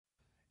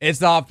It's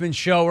the Hoffman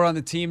Show. We're on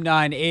the Team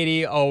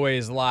 980,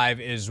 always live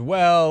as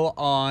well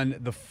on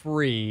the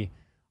free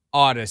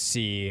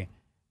Odyssey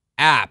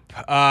app.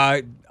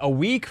 A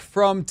week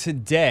from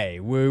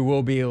today, we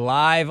will be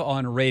live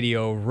on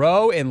Radio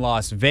Row in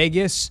Las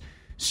Vegas.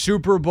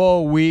 Super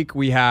Bowl week.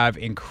 We have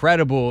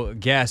incredible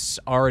guests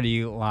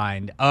already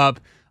lined up.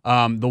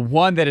 The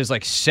one that is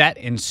like set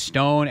in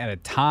stone at a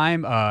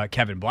time,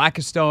 Kevin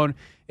Blackistone,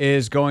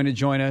 is going to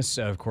join us.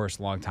 Of course,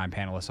 longtime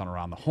panelist on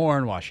Around the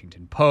Horn,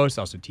 Washington Post,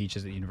 also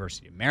teaches at the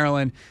University of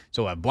Maryland.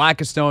 So we'll have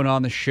Blackistone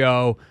on the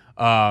show.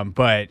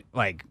 But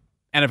like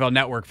NFL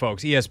Network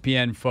folks,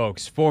 ESPN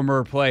folks,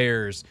 former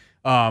players,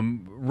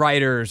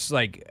 writers,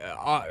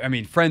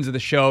 friends of the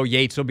show.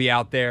 Yates will be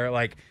out there.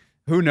 Like,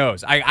 who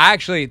knows? I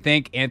actually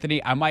think,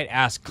 Anthony, I might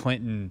ask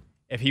Clinton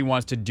if he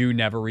wants to do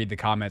Never Read the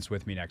Comments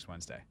with me next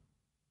Wednesday.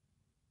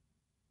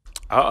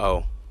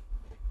 Uh-oh.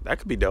 That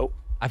could be dope.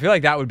 I feel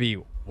like that would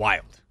be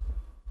wild.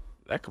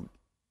 It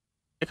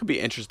could be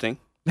interesting.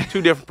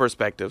 Two different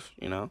perspectives,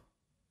 you know.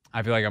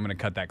 I feel like I'm going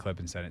to cut that clip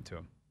and send it to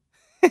him.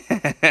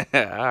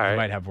 All right. I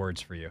might have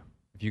words for you.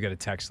 If you get a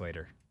text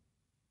later,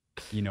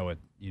 you know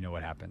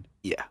what happened.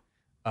 Yeah.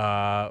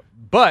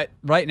 But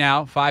right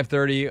now,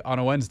 5:30 on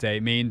a Wednesday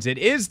means it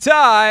is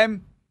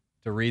time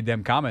to read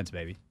them comments,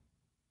 baby.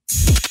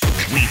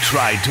 We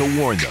tried to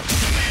warn them.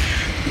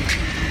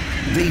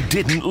 They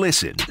didn't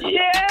listen.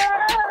 Yeah!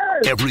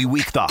 Every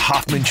week, the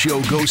Hoffman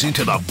Show goes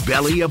into the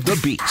belly of the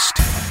beast.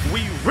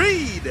 We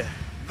read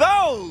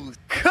those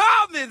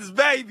comments,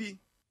 baby.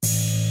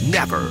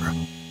 Never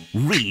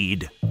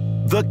read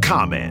the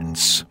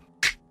comments.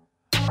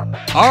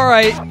 All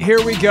right,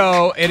 here we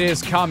go. It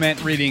is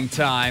comment reading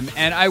time.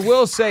 And I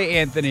will say,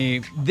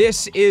 Anthony,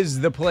 this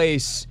is the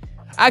place.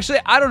 Actually,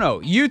 I don't know.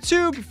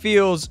 YouTube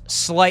feels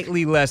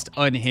slightly less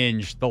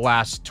unhinged the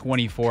last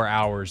 24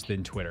 hours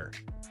than Twitter.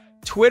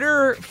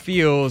 Twitter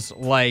feels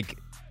like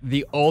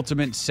the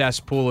ultimate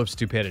cesspool of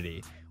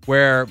stupidity,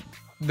 where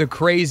the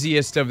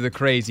craziest of the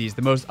crazies,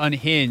 the most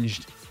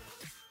unhinged.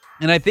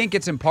 And I think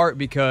it's in part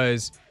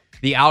because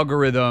the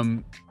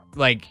algorithm,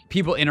 like,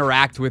 people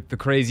interact with the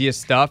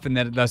craziest stuff, and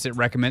then thus it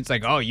recommends,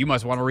 like, oh, you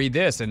must want to read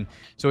this. And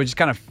so it just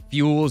kind of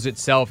fuels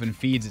itself and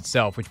feeds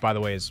itself, which, by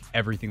the way, is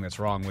everything that's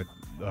wrong with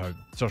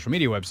social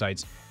media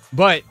websites.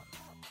 But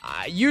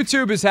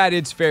YouTube has had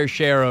its fair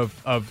share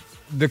of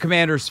the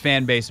Commanders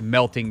fan base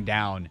melting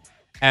down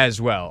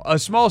as well. A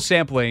small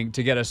sampling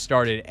to get us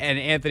started. And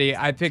Anthony,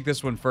 I picked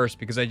this one first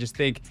because I just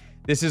think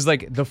this is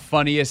like the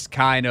funniest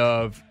kind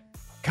of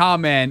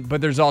comment,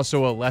 but there's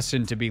also a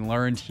lesson to be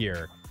learned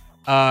here.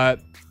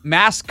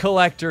 Mask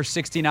Collector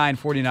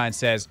 6949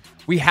 says,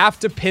 we have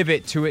to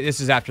pivot to it.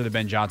 This is after the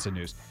Ben Johnson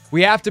news.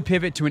 We have to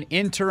pivot to an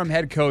interim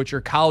head coach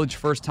or college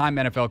first-time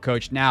NFL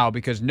coach now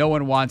because no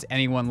one wants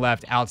anyone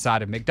left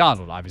outside of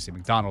McDonald. Obviously,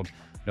 McDonald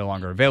no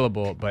longer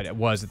available, but it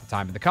was at the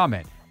time of the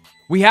comment.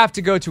 We have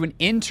to go to an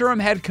interim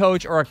head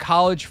coach or a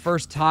college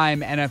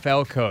first-time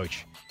NFL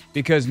coach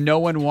because no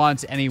one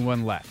wants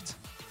anyone left.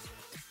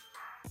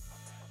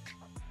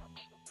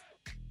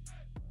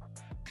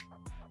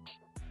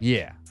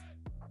 Yeah.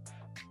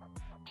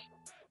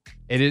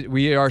 It is.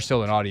 We are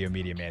still an audio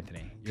medium,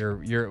 Anthony.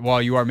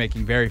 While you are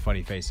making very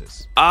funny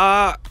faces.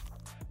 I'm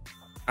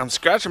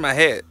scratching my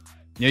head.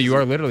 Yeah, you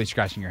are literally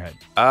scratching your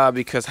head.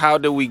 Because how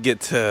do we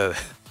get to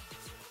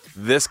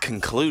this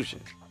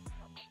conclusion?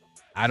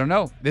 I don't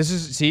know. This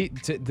is,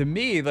 to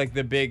me, like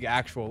the big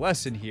actual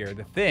lesson here,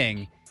 the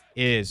thing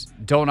is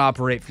don't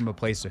operate from a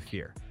place of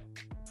fear.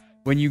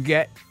 When you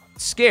get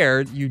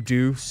scared, you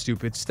do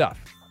stupid stuff.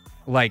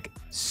 Like,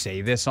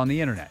 say this on the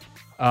internet.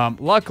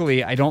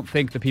 Luckily, I don't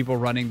think the people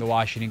running the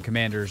Washington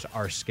Commanders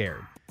are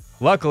scared.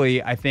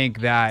 Luckily, I think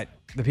that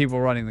the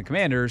people running the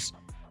Commanders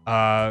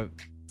are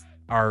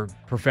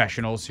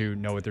professionals who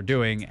know what they're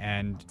doing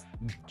and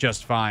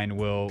just fine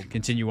will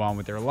continue on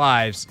with their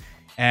lives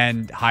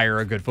and hire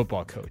a good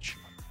football coach.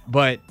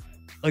 But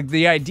like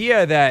the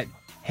idea that,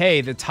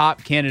 hey, the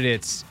top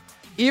candidates,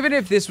 even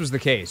if this was the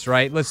case,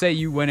 right? Let's say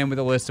you went in with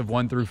a list of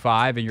 1 through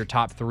 5 and your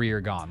top 3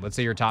 are gone. Let's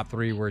say your top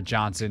 3 were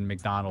Johnson,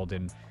 McDonald,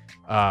 and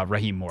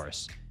Raheem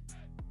Morris.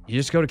 You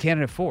just go to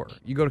candidate 4.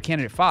 You go to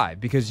candidate 5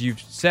 because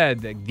you've said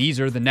that these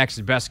are the next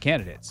best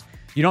candidates.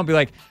 You don't be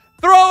like,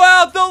 throw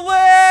out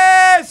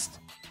the list!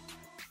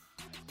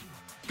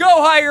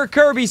 Go hire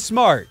Kirby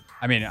Smart.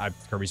 I mean,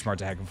 Kirby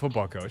Smart's a heck of a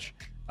football coach.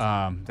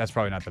 That's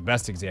probably not the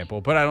best example,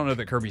 but I don't know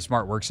that Kirby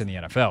Smart works in the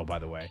NFL, by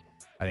the way.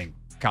 I think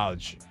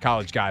college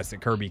guys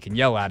that Kirby can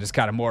yell at is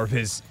kind of more of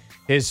his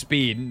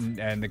speed,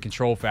 and the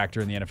control factor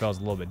in the NFL is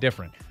a little bit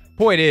different.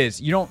 Point is,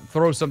 you don't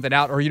throw something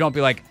out, or you don't be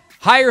like,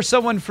 hire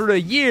someone for a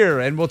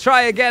year and we'll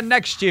try again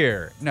next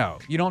year. No,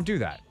 you don't do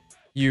that.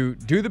 You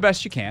do the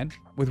best you can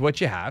with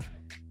what you have,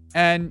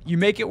 and you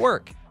make it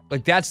work.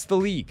 Like, that's the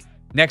league.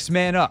 Next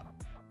man up.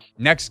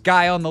 Next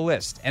guy on the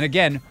list. And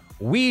again,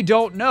 we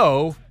don't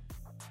know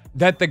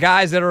that the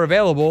guys that are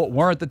available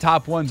weren't the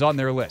top ones on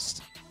their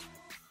list.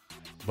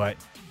 But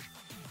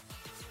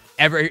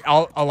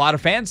a lot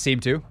of fans seem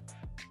to.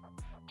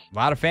 A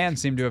lot of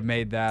fans seem to have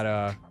made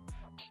that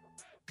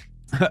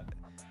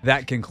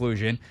that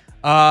conclusion.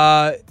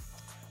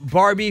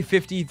 Barbie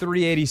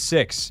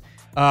 5386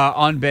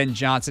 on Ben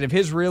Johnson. If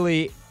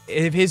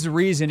his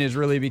reason is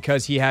really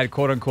because he had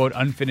quote unquote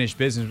unfinished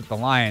business with the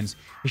Lions,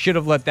 he should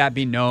have let that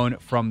be known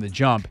from the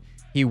jump.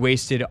 He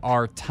wasted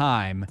our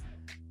time,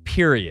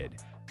 period.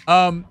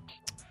 I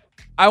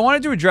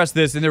wanted to address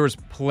this, and there was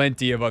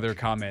plenty of other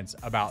comments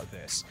about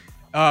this.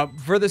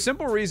 For the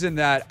simple reason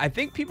that I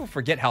think people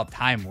forget how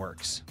time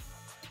works.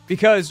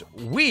 Because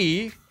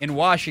we in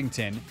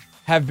Washington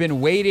have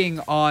been waiting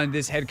on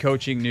this head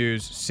coaching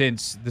news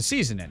since the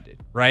season ended,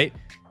 right?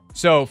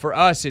 So for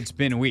us, it's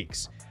been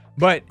weeks.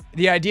 But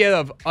the idea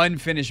of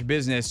unfinished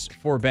business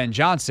for Ben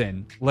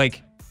Johnson,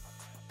 like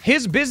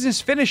his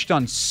business finished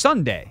on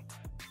Sunday.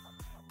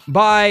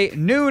 By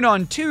noon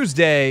on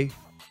Tuesday,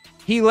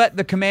 he let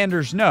the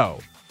Commanders know.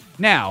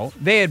 Now,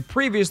 they had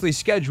previously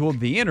scheduled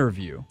the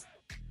interview.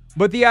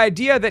 But the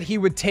idea that he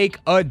would take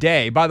a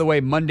day, by the way,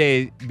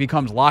 Monday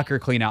becomes locker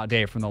cleanout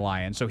day from the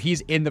Lions. So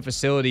he's in the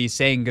facility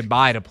saying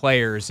goodbye to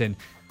players and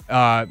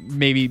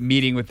maybe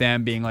meeting with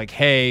them, being like,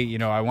 hey,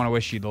 I want to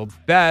wish you the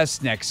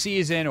best next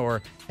season,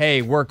 or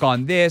hey, work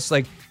on this.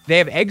 Like, they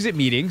have exit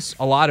meetings,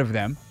 a lot of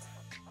them,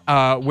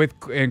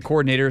 and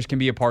coordinators can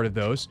be a part of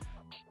those.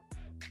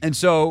 And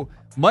so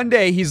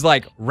Monday, he's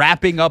like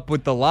wrapping up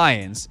with the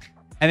Lions.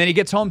 And then he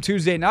gets home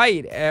Tuesday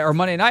night or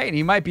Monday night, and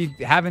he might be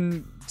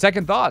having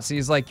second thoughts.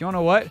 He's like, you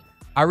know what?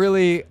 I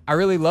really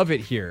love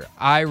it here.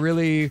 I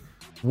really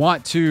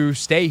want to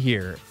stay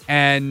here.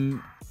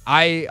 And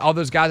all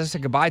those guys I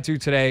said goodbye to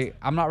today,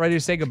 I'm not ready to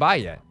say goodbye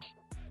yet.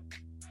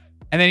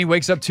 And then he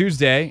wakes up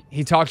Tuesday.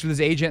 He talks with his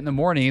agent in the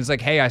morning. He's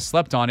like, hey, I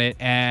slept on it,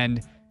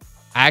 and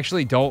I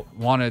actually don't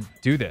want to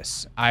do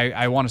this.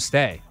 I want to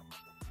stay.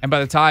 And by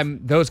the time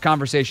those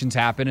conversations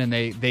happen and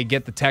they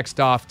get the text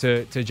off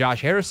to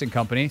Josh Harrison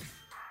Company,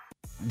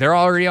 they're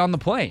already on the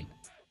plane.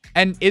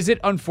 And is it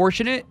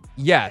unfortunate?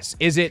 Yes.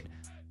 Is it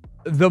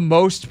the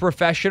most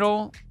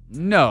professional?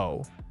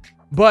 No.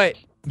 But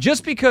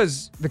just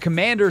because the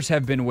Commanders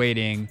have been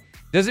waiting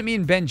doesn't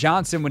mean Ben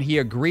Johnson, when he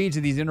agreed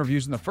to these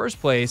interviews in the first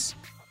place,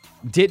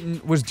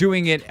 was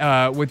doing it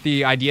with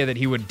the idea that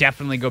he would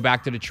definitely go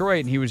back to Detroit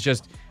and he was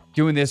just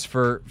doing this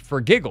for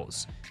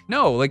giggles.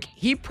 No, like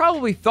he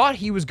probably thought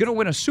he was going to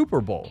win a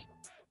Super Bowl.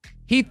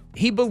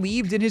 He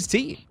believed in his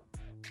team.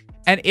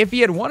 And if he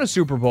had won a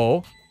Super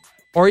Bowl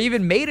or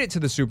even made it to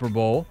the Super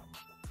Bowl,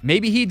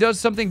 maybe he does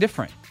something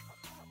different.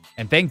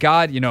 And thank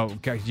God,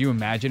 could you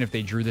imagine if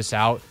they drew this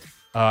out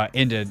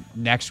into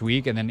next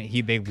week and then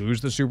they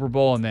lose the Super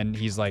Bowl and then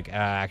he's like,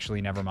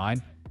 actually, never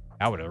mind.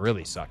 That would have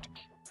really sucked.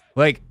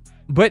 But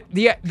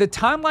the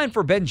timeline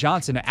for Ben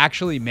Johnson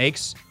actually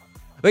makes,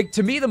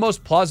 to me, the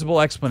most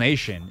plausible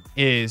explanation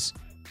is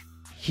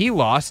he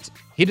lost.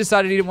 He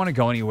decided he didn't want to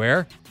go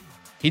anywhere.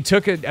 He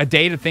took a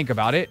day to think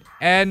about it,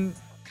 and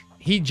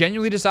he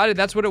genuinely decided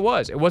that's what it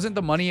was. It wasn't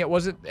the money. It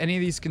wasn't any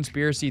of these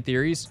conspiracy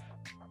theories.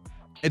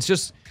 It's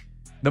just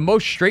the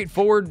most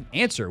straightforward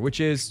answer, which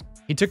is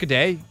he took a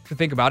day to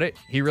think about it.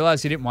 He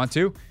realized he didn't want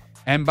to.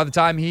 And by the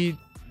time he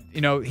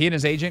and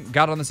his agent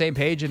got on the same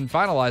page and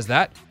finalized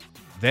that,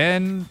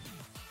 then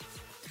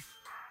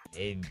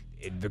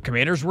the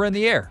Commanders were in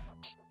the air.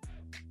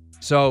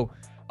 So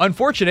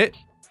unfortunate,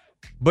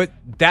 but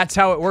that's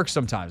how it works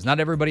sometimes.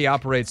 Not everybody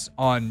operates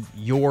on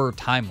your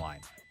timeline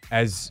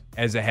as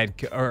a head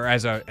or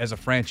as a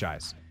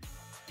franchise.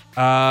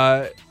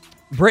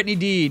 Brittany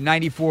D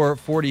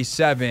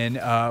 9447. We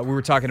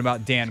were talking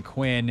about Dan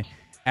Quinn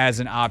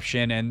as an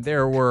option, and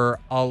there were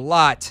a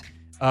lot.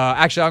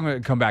 Actually, I'm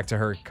going to come back to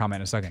her comment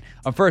in a second.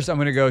 First, I'm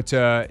going to go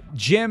to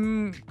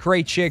Jim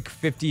Kraychick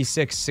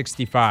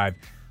 5665.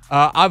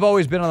 I've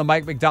always been on the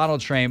Mike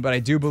McDonald train, but I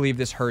do believe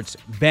this hurts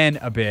Ben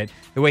a bit.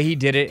 The way he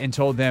did it and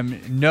told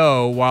them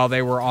no while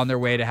they were on their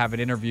way to have an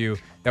interview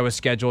that was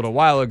scheduled a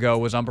while ago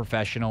was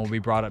unprofessional. Will be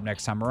brought up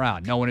next time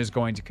around. No one is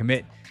going to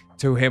commit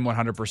to him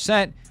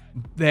 100%.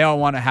 They all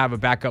want to have a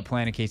backup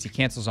plan in case he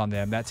cancels on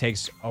them. That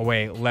takes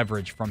away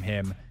leverage from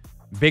him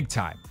big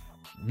time.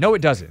 No,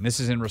 it doesn't. This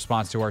is in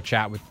response to our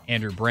chat with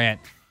Andrew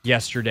Brandt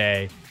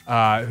yesterday,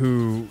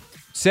 who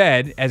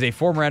said, as a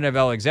former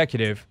NFL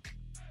executive,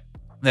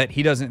 that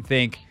he doesn't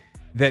think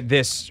that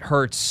this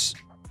hurts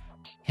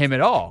him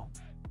at all.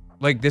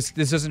 This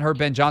doesn't hurt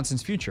Ben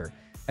Johnson's future.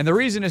 And the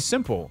reason is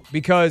simple,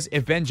 because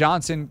if Ben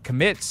Johnson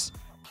commits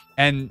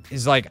and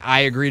is like,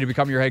 I agree to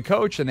become your head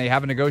coach, and they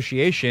have a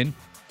negotiation,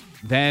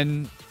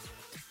 then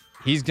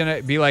he's going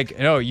to be like,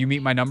 no, you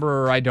meet my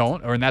number or I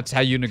don't, and that's how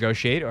you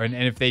negotiate. And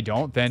if they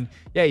don't, then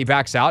yeah, he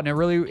backs out, and it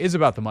really is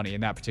about the money in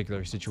that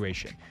particular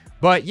situation.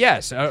 But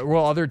yes,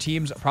 will other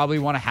teams probably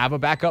want to have a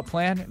backup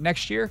plan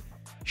next year?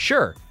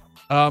 Sure.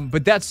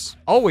 But that's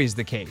always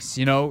the case.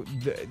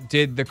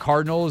 Did the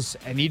Cardinals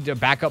need a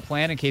backup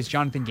plan in case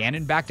Jonathan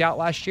Gannon backed out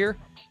last year?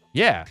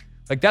 Yeah.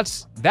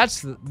 That's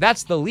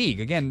the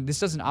league. Again, this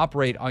doesn't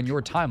operate on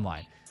your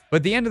timeline. But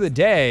at the end of the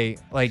day,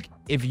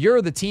 if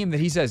you're the team that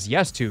he says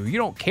yes to, you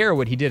don't care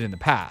what he did in the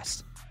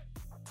past.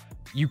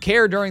 You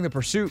care during the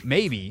pursuit,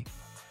 maybe,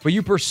 but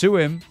you pursue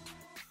him.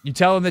 You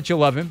tell him that you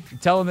love him. You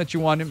tell him that you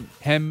want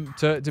him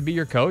to be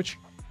your coach,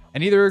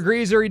 and either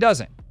agrees or he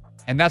doesn't.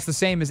 And that's the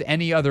same as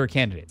any other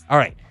candidate. All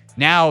right,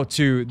 now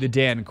to the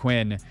Dan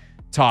Quinn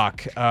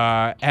talk.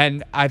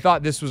 And I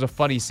thought this was a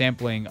funny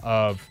sampling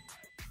of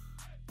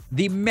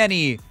the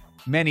many,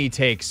 many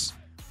takes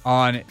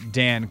on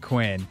Dan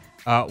Quinn,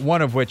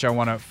 one of which I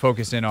want to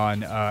focus in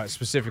on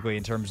specifically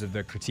in terms of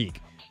the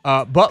critique.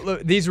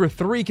 But these were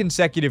 3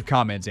 consecutive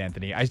comments,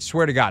 Anthony. I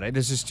swear to God,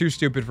 this is too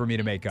stupid for me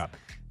to make up.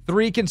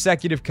 3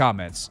 consecutive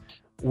comments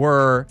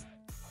were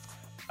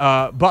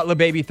Butler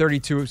Baby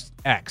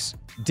 32X,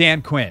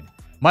 Dan Quinn,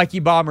 Mikey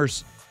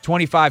Bombers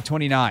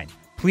 2529,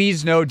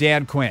 please no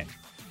Dan Quinn,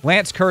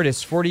 Lance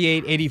Curtis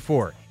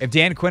 4884. If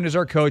Dan Quinn is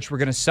our coach, we're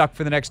going to suck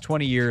for the next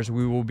 20 years.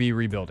 We will be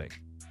rebuilding.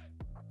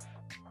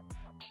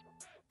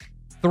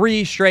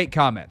 3 straight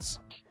comments.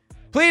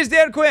 Please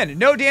Dan Quinn,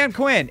 no Dan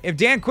Quinn. If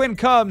Dan Quinn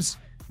comes,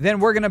 then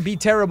we're going to be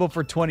terrible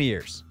for 20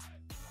 years.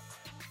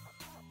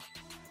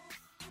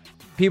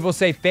 People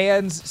say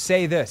fans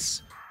say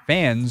this.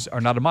 Fans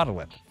are not a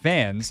monolith.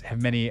 Fans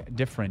have many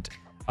different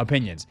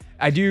opinions.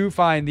 I do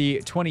find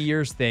the 20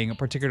 years thing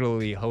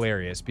particularly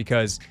hilarious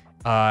because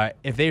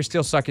if they're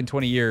still stuck in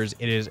 20 years,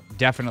 it is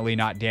definitely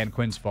not Dan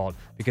Quinn's fault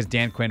because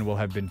Dan Quinn will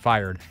have been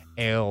fired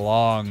a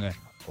long,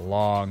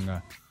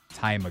 long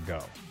time ago.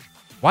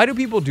 Why do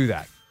people do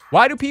that?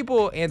 Why do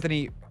people,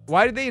 Anthony,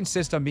 why do they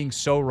insist on being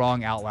so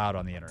wrong out loud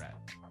on the internet?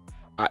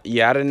 I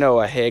didn't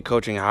know a head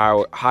coaching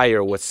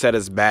hire would set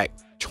us back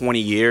 20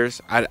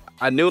 years.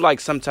 I knew like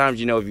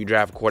sometimes, if you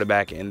draft a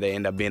quarterback and they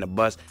end up being a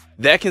bust,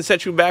 that can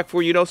set you back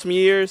for, some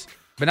years.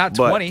 But not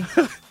 20.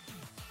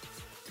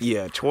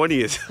 Yeah,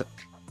 20 is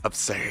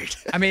absurd.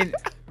 I mean,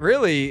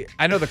 really,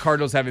 I know the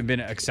Cardinals haven't been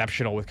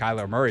exceptional with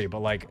Kyler Murray, but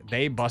like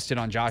they busted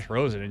on Josh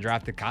Rosen and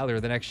drafted Kyler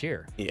the next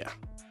year. Yeah.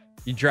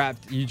 You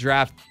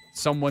draft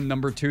someone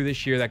number 2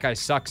 this year. That guy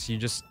sucks. You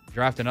just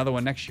draft another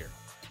one next year.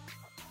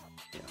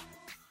 Yeah.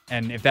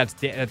 And if that's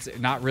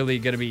not really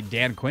going to be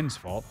Dan Quinn's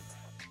fault,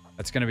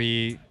 that's going to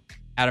be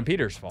Adam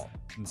Peters' fault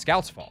and the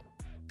scouts' fault.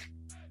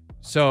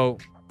 So,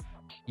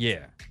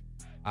 yeah,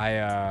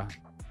 I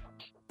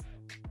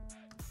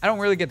don't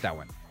really get that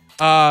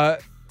one.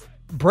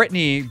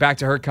 Brittany, back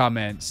to her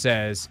comment,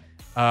 says,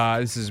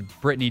 this is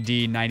Brittany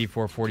D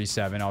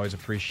 9447. Always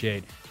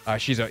appreciate.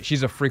 She's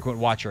a frequent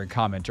watcher and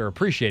commenter.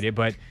 Appreciate it,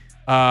 but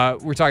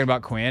we're talking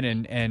about Quinn,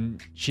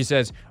 and she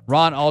says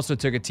Ron also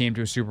took a team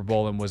to a Super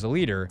Bowl and was a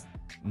leader.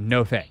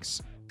 No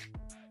thanks.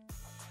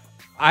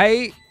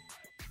 I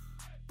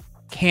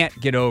can't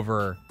get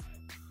over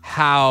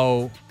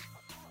how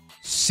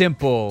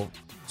simple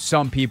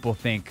some people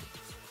think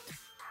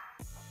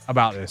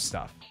about this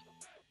stuff.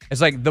 It's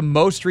like the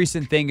most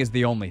recent thing is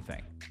the only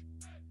thing.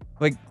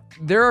 Like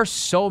there are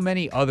so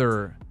many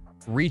other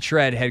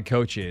retread head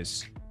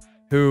coaches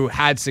who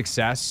had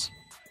success,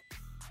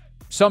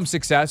 some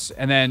success,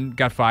 and then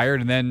got fired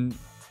and then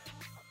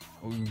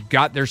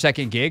got their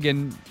second gig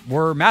and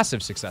were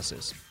massive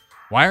successes.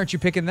 Why aren't you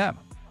picking them?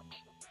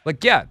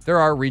 Like, yeah, there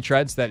are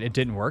retreads that it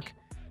didn't work,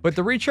 but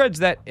the retreads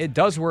that it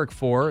does work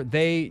for,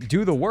 they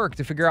do the work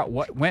to figure out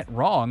what went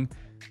wrong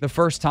the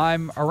first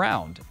time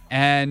around.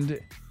 And,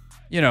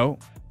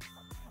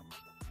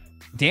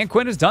 Dan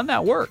Quinn has done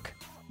that work.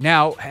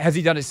 Now, has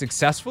he done it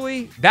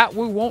successfully? That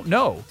we won't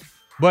know.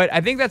 But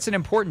I think that's an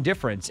important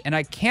difference, and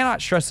I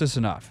cannot stress this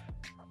enough.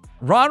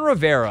 Ron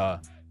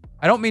Rivera,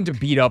 I don't mean to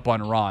beat up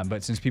on Ron,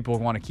 but since people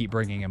want to keep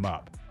bringing him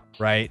up,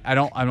 right?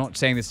 I'm not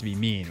saying this to be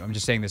mean. I'm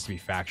just saying this to be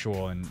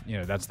factual, and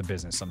that's the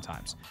business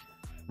sometimes.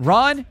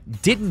 Ron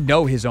didn't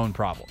know his own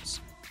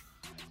problems.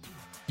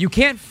 You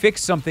can't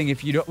fix something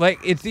if you don't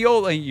it's the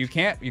old you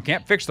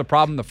can't fix the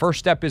problem. The first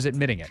step is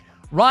admitting it.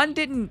 Ron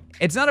didn't,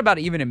 it's not about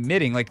even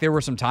admitting, like there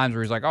were some times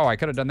where he's like, oh, I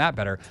could have done that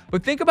better.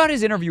 But think about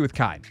his interview with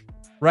Kine,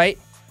 right?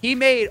 He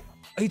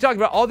talked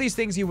about all these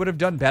things he would have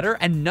done better,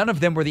 and none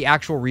of them were the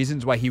actual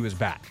reasons why he was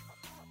bad.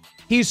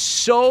 He's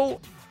so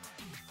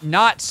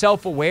not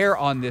self-aware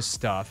on this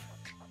stuff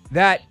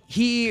that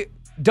he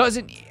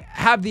doesn't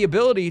have the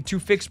ability to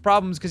fix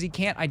problems because he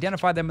can't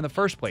identify them in the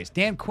first place.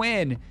 Dan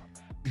Quinn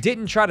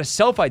didn't try to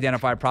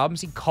self-identify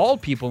problems. He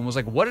called people and was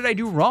like, what did I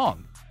do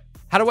wrong?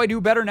 How do I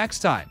do better next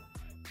time?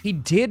 He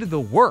did the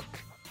work.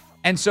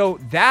 And so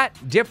that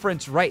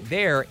difference right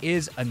there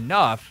is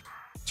enough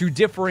to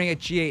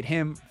differentiate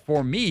him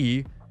for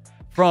me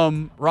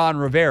from Ron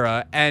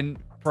Rivera. And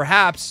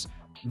perhaps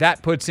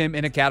that puts him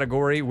in a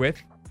category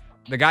with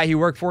the guy he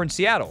worked for in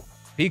Seattle,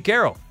 Pete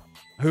Carroll,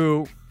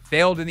 who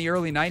failed in the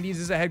early 90s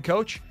as a head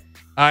coach.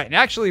 And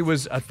actually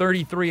was a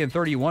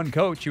 33-31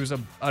 coach. He was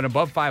an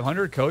above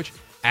 500 coach,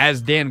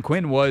 as Dan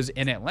Quinn was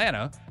in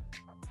Atlanta.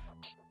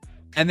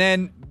 And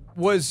then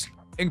was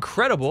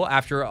incredible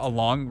after a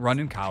long run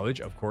in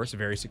college. Of course, a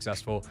very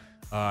successful,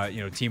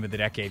 team of the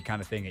decade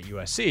kind of thing at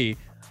USC.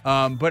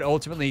 But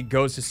ultimately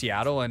goes to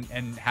Seattle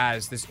and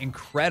has this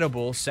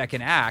incredible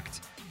second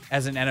act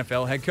as an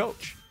NFL head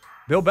coach.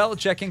 Bill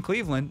Belichick in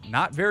Cleveland,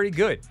 not very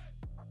good.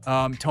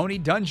 Tony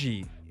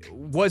Dungy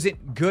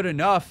wasn't good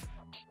enough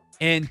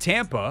in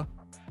Tampa.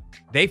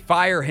 They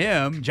fire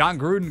him. John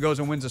Gruden goes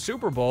and wins a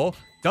Super Bowl.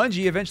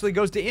 Dungy eventually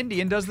goes to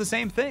Indy and does the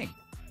same thing.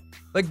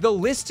 Like, the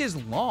list is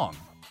long.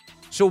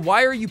 So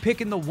why are you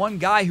picking the one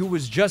guy who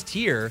was just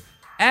here?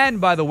 And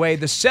by the way,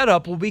 the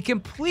setup will be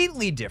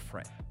completely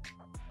different.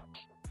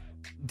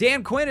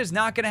 Dan Quinn is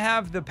not going to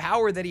have the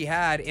power that he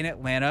had in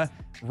Atlanta,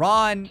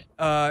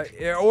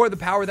 or the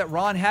power that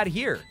Ron had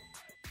here.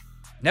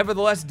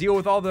 Nevertheless, deal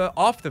with all the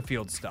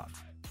off-the-field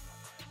stuff.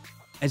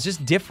 It's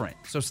just different.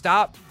 So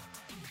stop.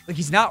 Like,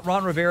 he's not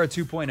Ron Rivera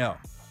 2.0.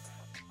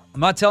 I'm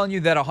not telling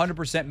you that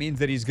 100% means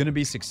that he's going to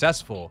be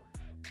successful,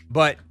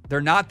 but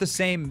they're not the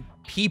same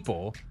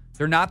people.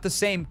 They're not the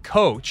same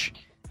coach,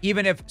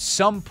 even if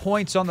some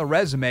points on the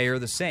resume are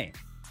the same.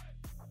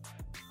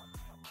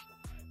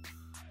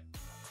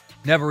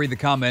 Never read the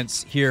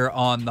comments here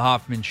on the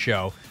Hoffman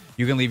Show.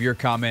 You can leave your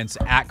comments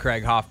at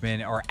Craig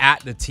Hoffman or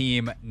at the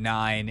Team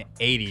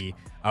 980.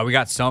 We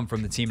got some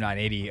from the Team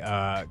 980.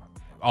 A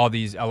lot of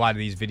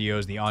these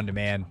videos, the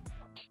on-demand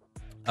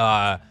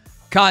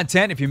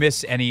content. If you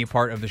miss any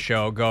part of the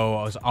show,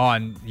 go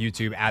on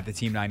YouTube at the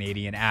Team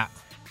 980 and at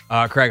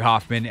Craig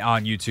Hoffman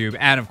on YouTube,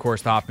 and of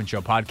course the Hoffman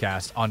Show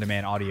podcast,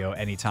 on-demand audio,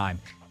 anytime,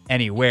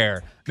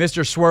 anywhere.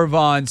 Mr.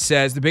 Swervon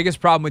says the biggest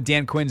problem with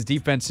Dan Quinn's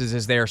defenses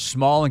is they are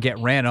small and get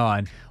ran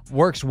on.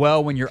 Works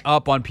well when you're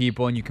up on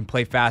people and you can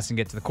play fast and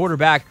get to the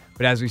quarterback,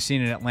 but as we've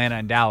seen in Atlanta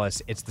and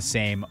Dallas, it's the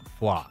same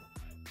flaw.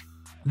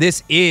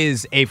 This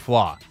is a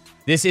flaw.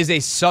 This is a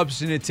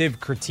substantive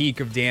critique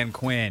of Dan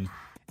Quinn.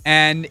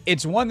 And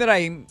it's one that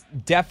I'm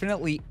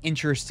definitely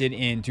interested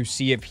in to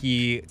see if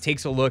he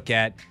takes a look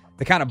at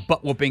the kind of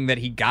butt whooping that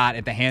he got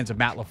at the hands of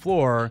Matt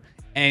LaFleur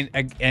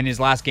and his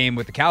last game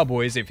with the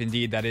Cowboys, if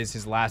indeed that is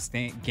his last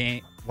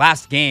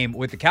game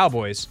with the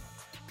Cowboys.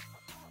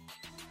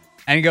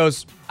 And he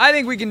goes, I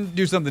think we can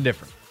do something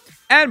different.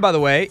 And by the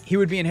way, he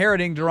would be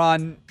inheriting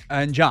Duron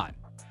and John.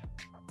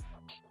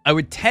 I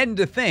would tend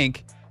to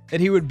think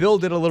that he would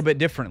build it a little bit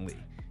differently.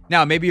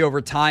 Now, maybe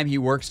over time he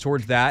works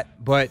towards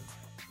that, but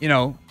you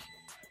know,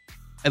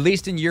 at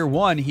least in year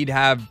one, he'd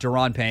have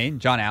Daron Payne,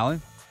 John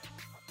Allen,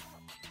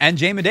 and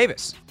Jamin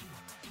Davis.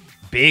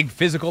 Big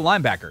physical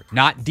linebacker,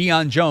 not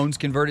Deion Jones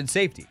converted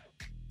safety.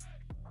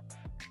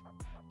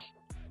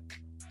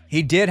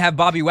 He did have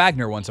Bobby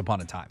Wagner once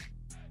upon a time.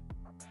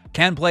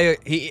 Can play,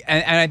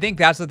 and I think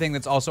that's the thing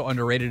that's also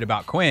underrated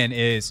about Quinn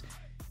is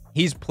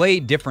he's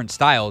played different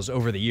styles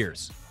over the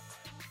years.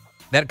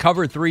 That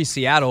cover 3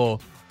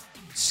 Seattle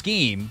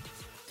scheme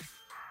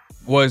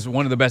was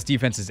one of the best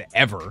defenses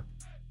ever,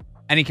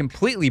 and he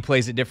completely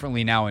plays it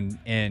differently now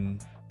in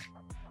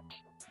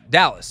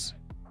Dallas.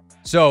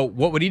 So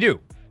what would he do?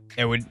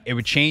 It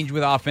would change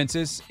with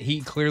offenses.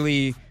 He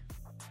clearly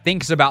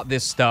thinks about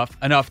this stuff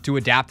enough to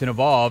adapt and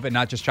evolve and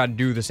not just try to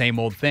do the same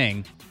old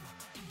thing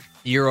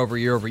year over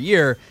year over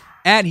year.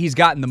 And he's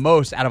gotten the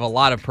most out of a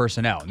lot of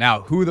personnel.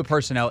 Now, who the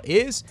personnel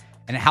is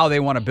and how they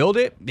want to build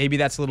it, maybe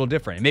that's a little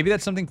different. And maybe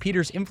that's something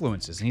Peters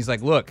influences. And he's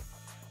like, look,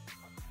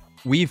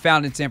 we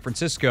found in San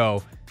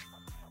Francisco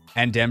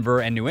and Denver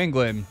and New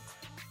England,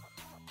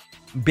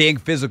 big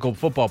physical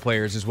football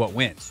players is what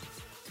wins.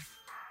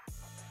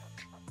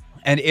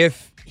 And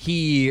if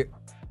he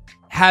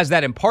has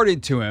that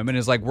imparted to him and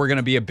is like, we're going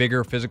to be a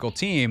bigger physical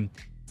team,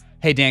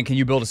 hey, Dan, can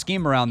you build a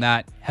scheme around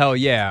that? Hell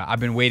yeah, I've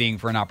been waiting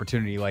for an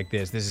opportunity like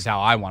this. This is how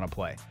I want to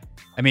play.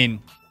 I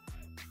mean,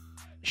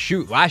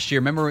 shoot, last year,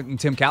 remember when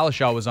Tim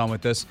Kalishaw was on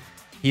with us?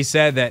 He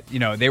said that, you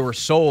know, they were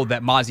sold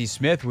that Mozzie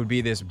Smith would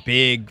be this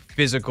big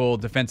physical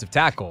defensive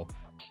tackle.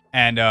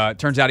 And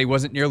turns out he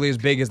wasn't nearly as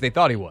big as they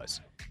thought he was.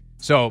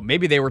 So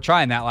maybe they were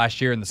trying that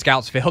last year and the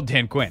scouts failed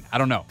Dan Quinn. I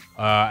don't know.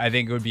 I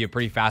think it would be a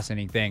pretty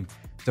fascinating thing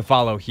to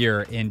follow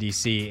here in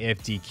DC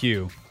if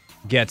DQ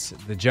gets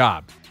the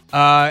job.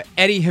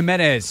 Eddie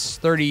Jimenez,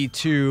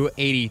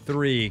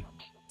 3283,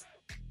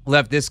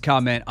 left this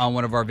comment on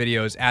one of our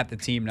videos at the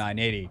Team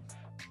 980.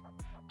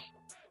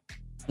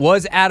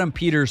 Was Adam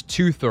Peters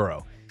too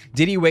thorough?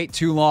 Did he wait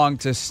too long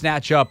to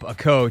snatch up a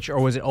coach,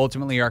 or was it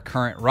ultimately our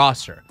current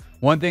roster?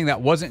 One thing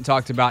that wasn't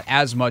talked about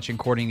as much in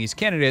courting these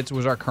candidates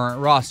was our current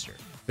roster.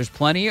 There's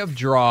plenty of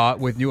draw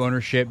with new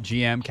ownership,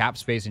 GM, cap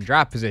space, and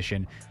draft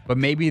position, but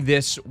maybe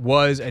this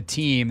was a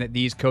team that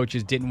these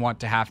coaches didn't want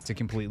to have to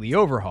completely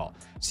overhaul.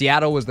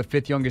 Seattle was the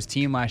 5th youngest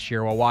team last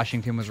year, while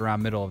Washington was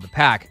around middle of the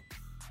pack.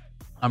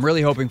 I'm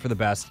really hoping for the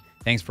best.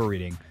 Thanks for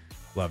reading.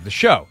 Love the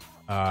show.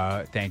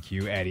 Thank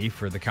you, Eddie,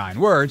 for the kind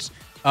words.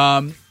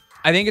 I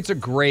think it's a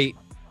great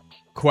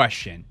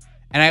question.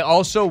 And I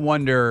also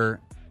wonder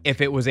if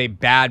it was a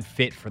bad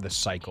fit for the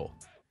cycle.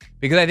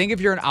 Because I think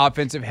if you're an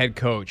offensive head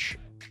coach,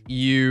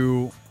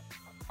 you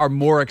are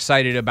more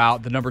excited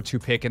about the number 2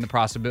 pick and the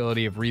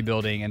possibility of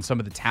rebuilding and some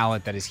of the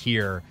talent that is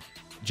here.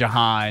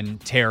 Jahan,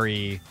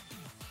 Terry,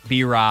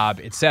 B-Rob,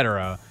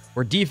 etc.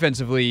 Where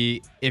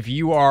defensively, if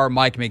you are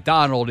Mike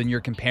McDonald and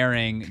you're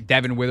comparing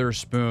Devin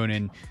Witherspoon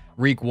and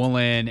Reek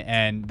Woolen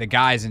and the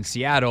guys in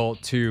Seattle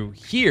to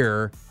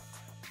here,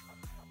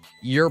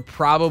 you're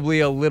probably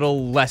a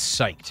little less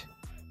psyched.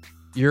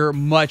 You're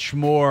much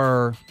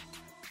more,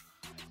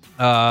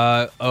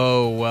 I'm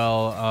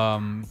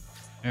going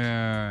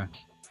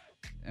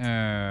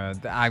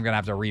to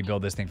have to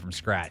rebuild this thing from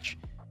scratch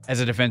as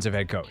a defensive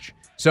head coach.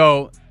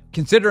 So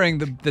considering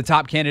the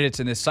top candidates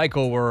in this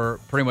cycle were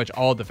pretty much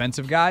all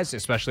defensive guys,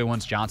 especially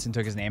once Johnson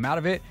took his name out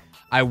of it,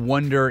 I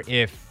wonder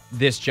if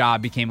this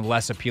job became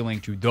less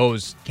appealing to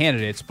those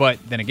candidates. But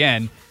then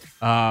again,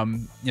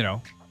 you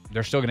know,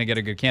 they're still going to get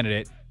a good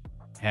candidate,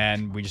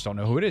 and we just don't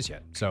know who it is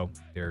yet. So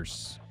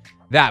there's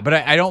that. But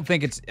I don't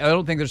think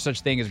there's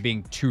such thing as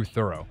being too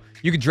thorough.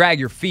 You could drag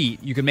your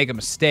feet, you could make a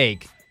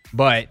mistake,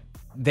 but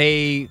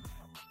they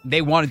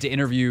wanted to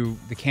interview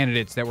the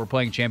candidates that were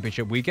playing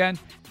championship weekend,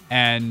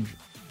 and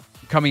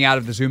coming out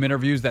of the Zoom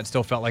interviews, that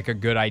still felt like a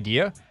good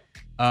idea.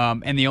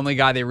 And the only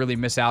guy they really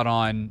miss out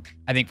on,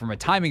 I think from a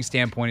timing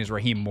standpoint, is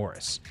Raheem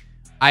Morris.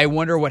 I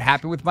wonder what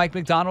happened with Mike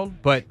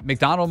Macdonald, but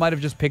Macdonald might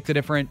have just picked a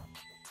different,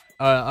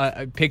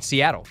 picked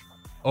Seattle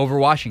over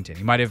Washington.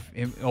 He might have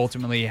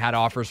ultimately had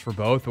offers for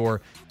both,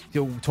 or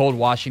told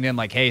Washington,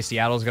 like, hey,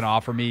 Seattle's going to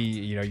offer me,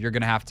 you know, you're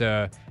going to have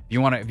to, if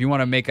you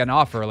want to make an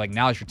offer, like,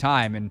 now's your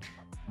time. And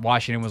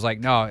Washington was like,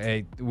 no,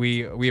 hey,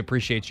 we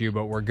appreciate you,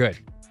 but we're good.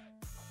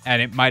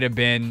 And it might have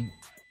been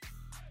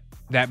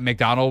that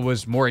Macdonald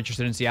was more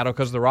interested in Seattle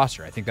because of the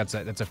roster. I think that's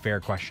a fair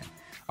question.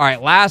 All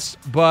right, last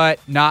but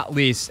not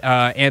least,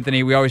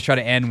 Anthony, we always try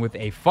to end with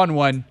a fun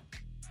one.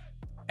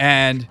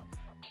 And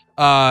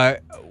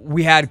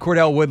we had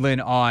Cordell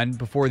Woodland on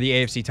before the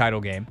AFC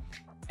title game.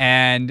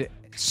 And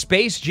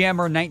Space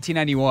Jammer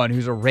 1991,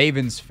 who's a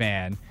Ravens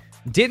fan,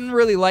 didn't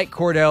really like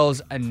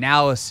Cordell's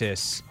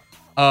analysis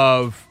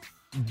of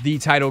the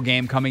title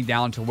game coming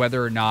down to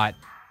whether or not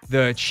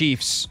the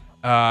Chiefs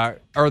or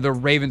the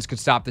Ravens could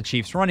stop the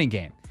Chiefs' running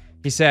game.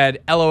 He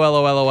said,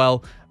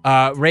 LOL,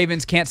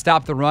 Ravens can't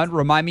stop the run.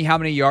 Remind me how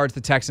many yards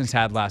the Texans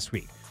had last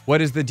week. What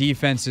is the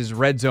defense's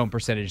red zone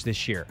percentage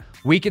this year?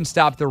 We can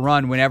stop the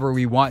run whenever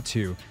we want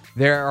to.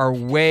 They are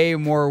way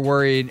more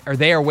worried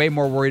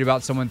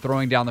about someone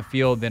throwing down the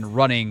field than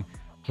running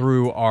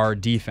through our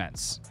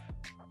defense.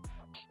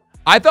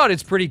 I thought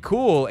it's pretty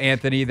cool,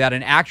 Anthony, that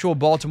an actual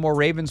Baltimore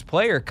Ravens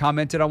player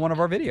commented on one of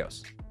our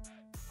videos.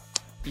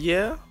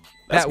 Yeah.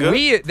 That's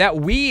good. That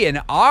we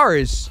and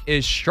ours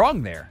is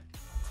strong there.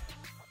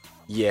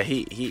 Yeah,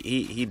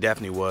 he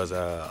definitely was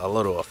a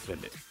little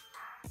offended.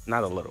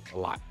 Not a little, a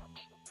lot.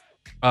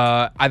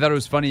 I thought it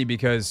was funny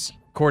because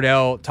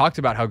Cordell talked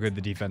about how good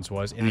the defense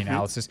was in the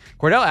analysis.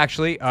 Cordell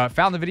actually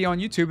found the video on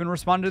YouTube and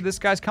responded to this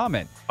guy's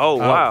comment. Oh,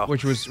 wow.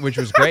 Which was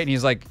great. And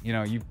he's like, you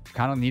know, you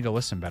kind of need to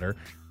listen better.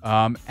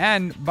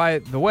 And by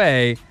the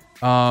way,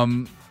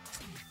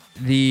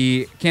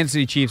 the Kansas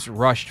City Chiefs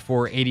rushed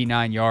for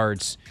 89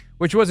 yards,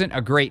 which wasn't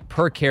a great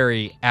per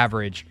carry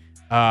average,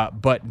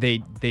 but they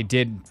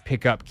did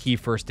pick up key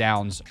first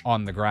downs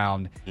on the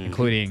ground,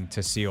 including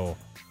to seal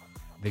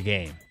the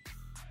game.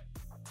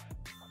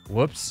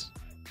 Whoops.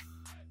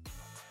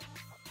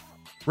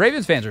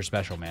 Ravens fans are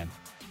special, man.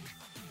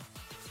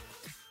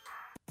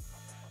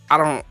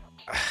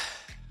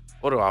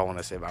 What do I want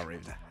to say about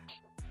Ravens?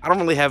 I don't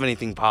really have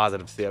anything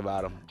positive to say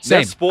about them. Same.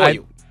 They're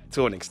spoiled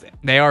to an extent.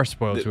 They are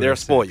spoiled to an extent. They're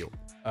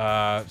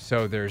spoiled.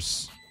 So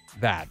there's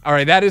that. All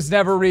right, that is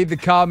Never Read the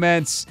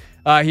Comments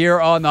here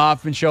on The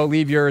Hoffman Show.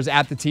 Leave yours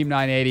at the Team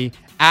 980,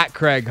 at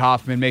Craig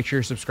Hoffman. Make sure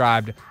you're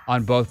subscribed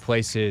on both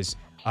places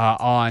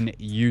on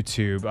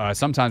YouTube.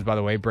 Sometimes, by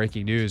the way,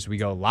 breaking news, we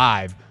go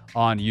live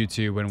on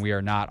YouTube when we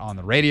are not on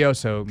the radio,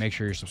 so make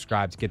sure you're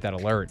subscribed to get that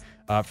alert.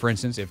 For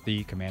instance, if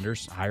the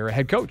Commanders hire a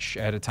head coach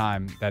at a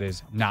time that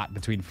is not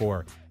between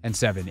 4 and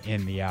 7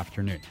 in the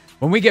afternoon.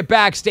 When we get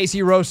back,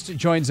 Stacey Roast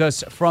joins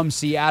us from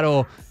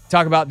Seattle,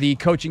 talk about the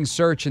coaching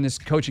search and this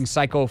coaching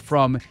cycle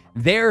from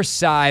their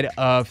side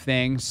of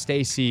things.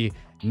 Stacey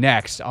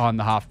next on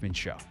The Hoffman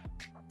Show.